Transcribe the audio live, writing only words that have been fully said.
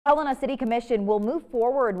Helena City Commission will move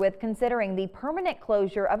forward with considering the permanent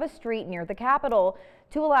closure of a street near the Capitol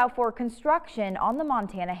to allow for construction on the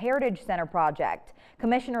Montana Heritage Center project.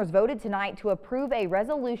 Commissioners voted tonight to approve a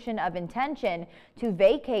resolution of intention to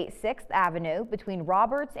vacate 6th Avenue between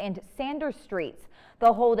Roberts and Sanders Streets.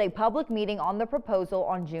 They'll hold a public meeting on the proposal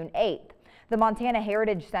on June 8th. The Montana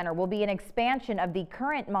Heritage Center will be an expansion of the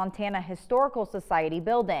current Montana Historical Society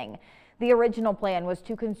building. The original plan was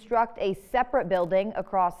to construct a separate building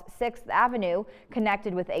across 6th Avenue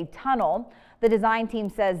connected with a tunnel. The design team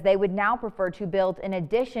says they would now prefer to build an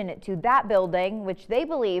addition to that building, which they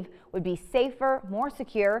believe would be safer, more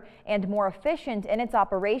secure, and more efficient in its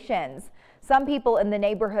operations. Some people in the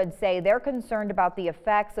neighborhood say they're concerned about the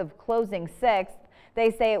effects of closing 6th.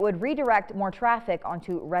 They say it would redirect more traffic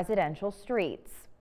onto residential streets.